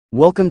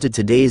Welcome to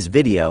today's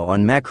video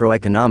on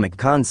macroeconomic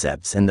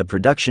concepts and the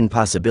production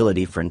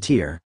possibility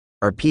frontier,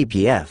 or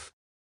PPF.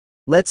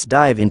 Let's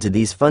dive into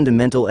these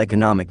fundamental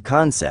economic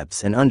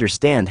concepts and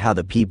understand how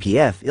the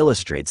PPF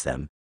illustrates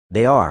them.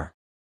 They are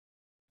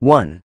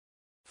 1.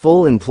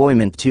 Full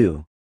employment.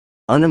 2.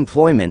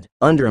 Unemployment,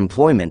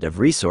 underemployment of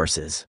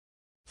resources.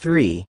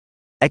 3.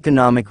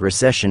 Economic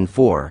recession.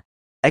 4.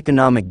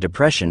 Economic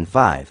depression.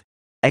 5.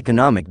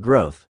 Economic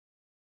growth.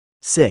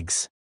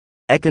 6.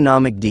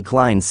 Economic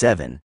decline.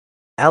 7.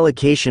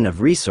 Allocation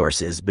of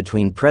resources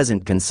between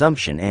present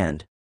consumption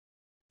and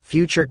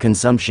future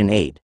consumption.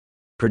 8.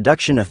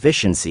 Production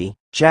efficiency.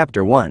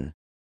 Chapter 1.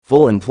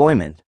 Full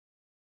employment.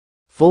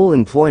 Full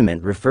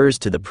employment refers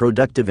to the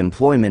productive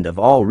employment of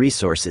all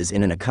resources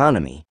in an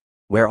economy,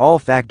 where all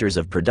factors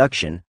of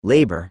production,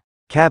 labor,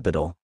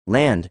 capital,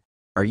 land,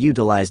 are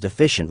utilized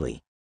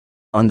efficiently.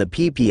 On the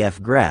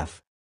PPF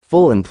graph,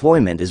 full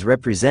employment is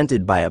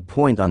represented by a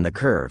point on the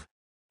curve,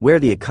 where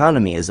the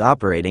economy is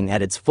operating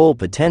at its full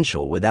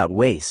potential without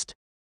waste.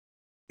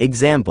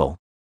 Example: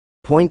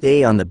 point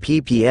A on the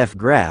PPF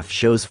graph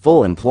shows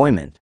full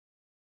employment.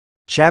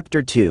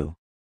 Chapter 2.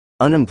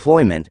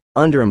 Unemployment,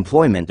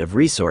 underemployment of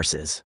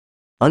resources.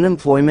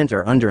 Unemployment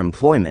or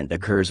underemployment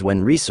occurs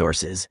when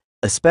resources,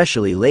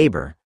 especially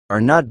labor,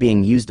 are not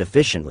being used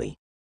efficiently.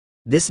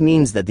 This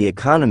means that the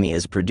economy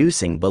is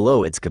producing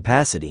below its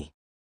capacity.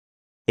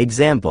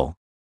 Example: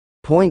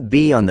 point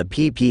B on the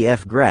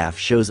PPF graph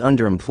shows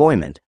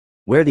underemployment,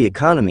 where the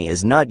economy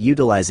is not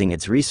utilizing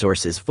its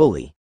resources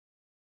fully.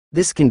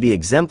 This can be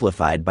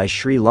exemplified by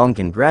Sri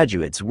Lankan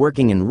graduates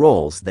working in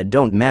roles that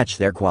don't match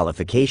their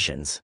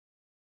qualifications.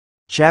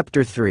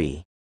 Chapter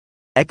 3.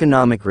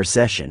 Economic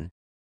recession.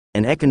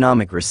 An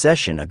economic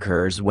recession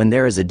occurs when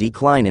there is a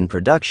decline in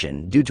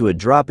production due to a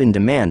drop in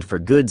demand for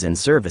goods and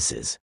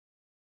services.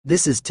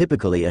 This is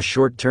typically a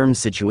short-term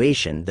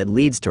situation that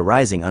leads to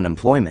rising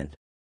unemployment.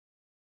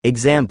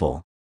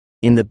 Example: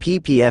 in the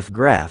PPF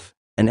graph,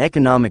 an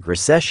economic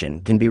recession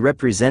can be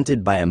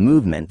represented by a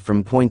movement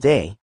from point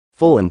A,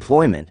 full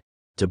employment,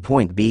 to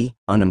point B,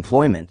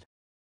 unemployment.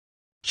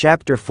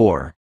 Chapter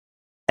 4.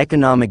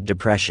 Economic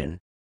depression.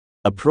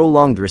 A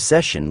prolonged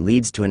recession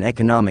leads to an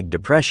economic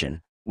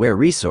depression, where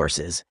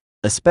resources,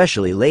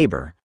 especially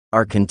labor,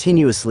 are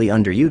continuously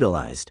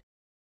underutilized.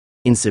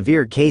 In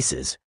severe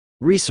cases,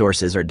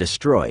 resources are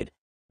destroyed,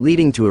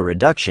 leading to a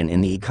reduction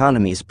in the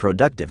economy's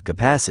productive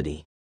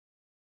capacity.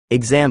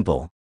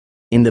 Example: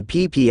 in the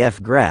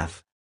PPF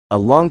graph, a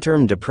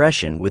long-term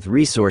depression with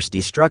resource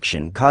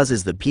destruction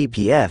causes the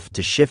PPF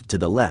to shift to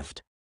the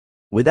left.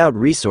 Without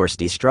resource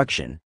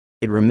destruction,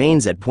 it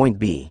remains at point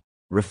B,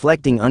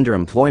 reflecting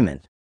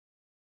underemployment.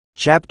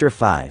 Chapter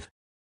 5.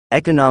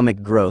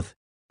 Economic growth.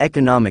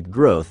 Economic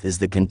growth is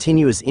the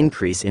continuous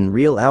increase in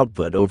real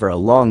output over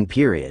a long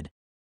period.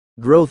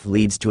 Growth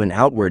leads to an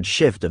outward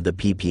shift of the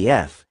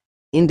PPF,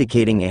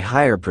 indicating a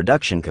higher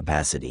production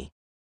capacity.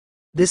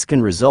 This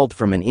can result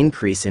from an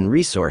increase in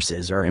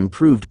resources or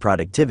improved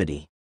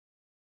productivity.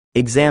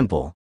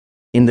 Example: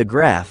 in the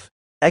graph,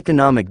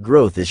 economic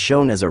growth is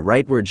shown as a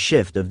rightward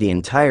shift of the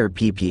entire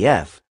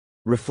PPF,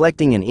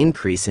 reflecting an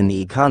increase in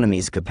the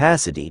economy's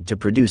capacity to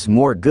produce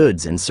more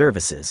goods and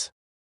services.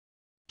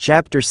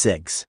 Chapter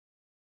 6.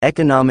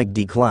 Economic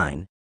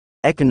decline.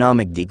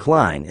 Economic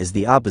decline is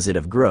the opposite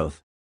of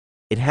growth.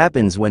 It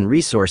happens when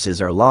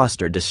resources are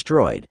lost or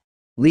destroyed,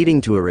 leading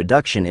to a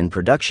reduction in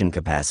production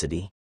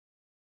capacity.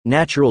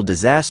 Natural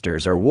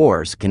disasters or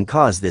wars can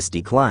cause this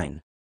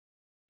decline.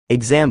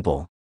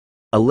 Example: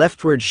 a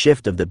leftward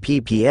shift of the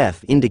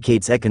PPF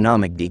indicates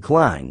economic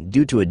decline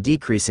due to a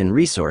decrease in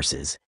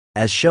resources,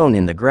 as shown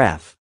in the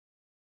graph.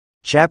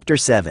 Chapter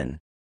 7.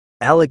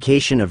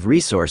 Allocation of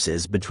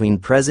resources between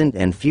present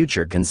and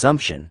future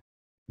consumption.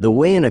 The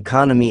way an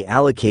economy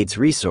allocates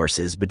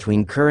resources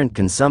between current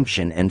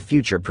consumption and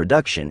future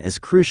production is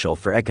crucial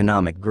for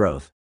economic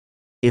growth.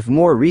 If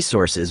more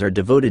resources are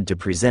devoted to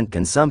present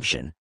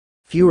consumption,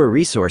 fewer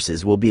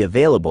resources will be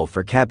available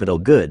for capital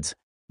goods,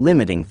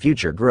 limiting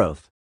future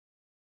growth.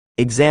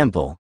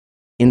 Example: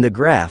 in the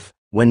graph,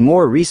 when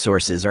more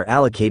resources are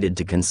allocated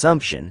to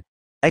consumption,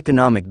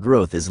 economic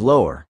growth is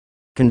lower.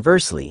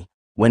 Conversely,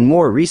 when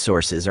more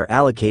resources are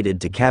allocated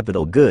to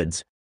capital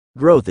goods,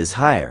 growth is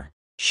higher,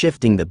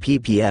 shifting the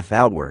PPF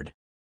outward.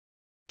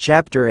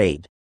 Chapter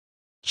 8.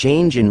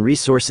 Change in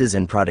resources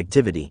and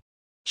productivity.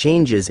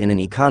 Changes in an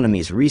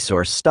economy's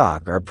resource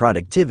stock or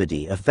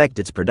productivity affect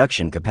its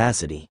production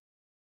capacity.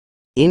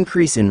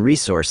 Increase in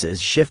resources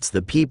shifts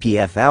the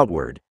PPF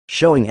outward,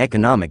 showing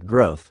economic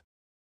growth.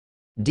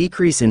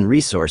 Decrease in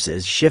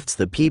resources shifts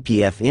the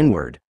PPF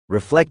inward,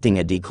 reflecting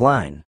a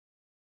decline.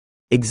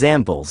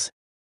 Examples: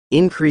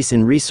 increase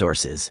in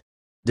resources,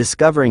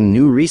 discovering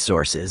new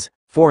resources,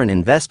 foreign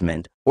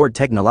investment, or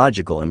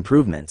technological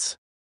improvements.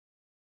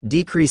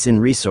 Decrease in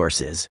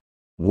resources,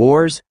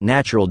 wars,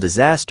 natural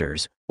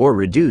disasters, or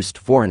reduced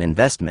foreign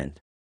investment.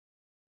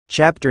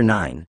 Chapter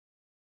 9.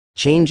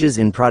 Changes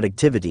in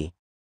productivity.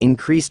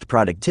 Increased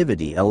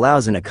productivity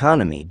allows an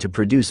economy to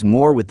produce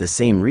more with the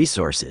same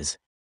resources,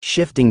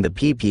 shifting the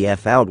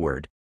PPF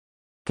outward.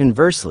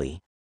 Conversely,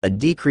 A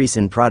decrease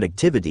in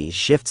productivity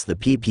shifts the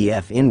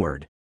PPF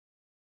inward.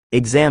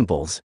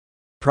 Examples: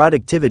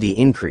 productivity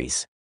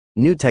increase,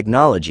 new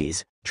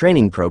technologies,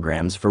 training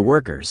programs for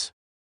workers.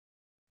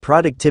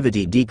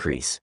 Productivity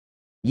decrease,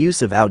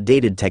 use of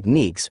outdated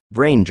techniques,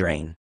 brain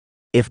drain.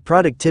 If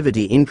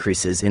productivity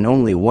increases in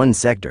only one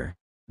sector,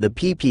 the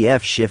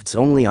PPF shifts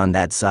only on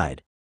that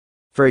side.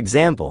 For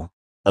example,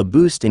 a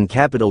boost in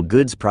capital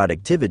goods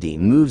productivity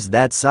moves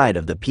that side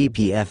of the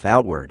PPF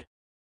outward.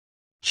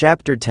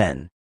 Chapter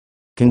 10.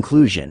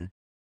 Conclusion.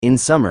 In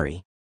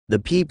summary, the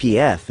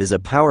PPF is a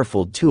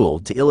powerful tool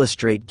to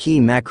illustrate key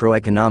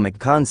macroeconomic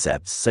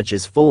concepts such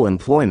as full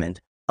employment,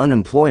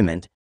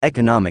 unemployment,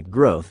 economic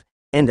growth,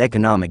 and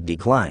economic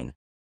decline.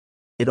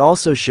 It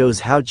also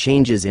shows how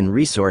changes in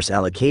resource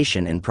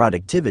allocation and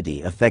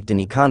productivity affect an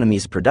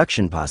economy's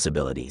production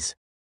possibilities.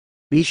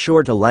 Be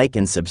sure to like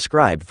and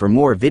subscribe for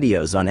more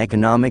videos on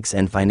economics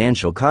and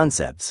financial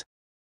concepts.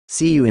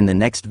 See you in the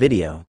next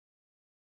video.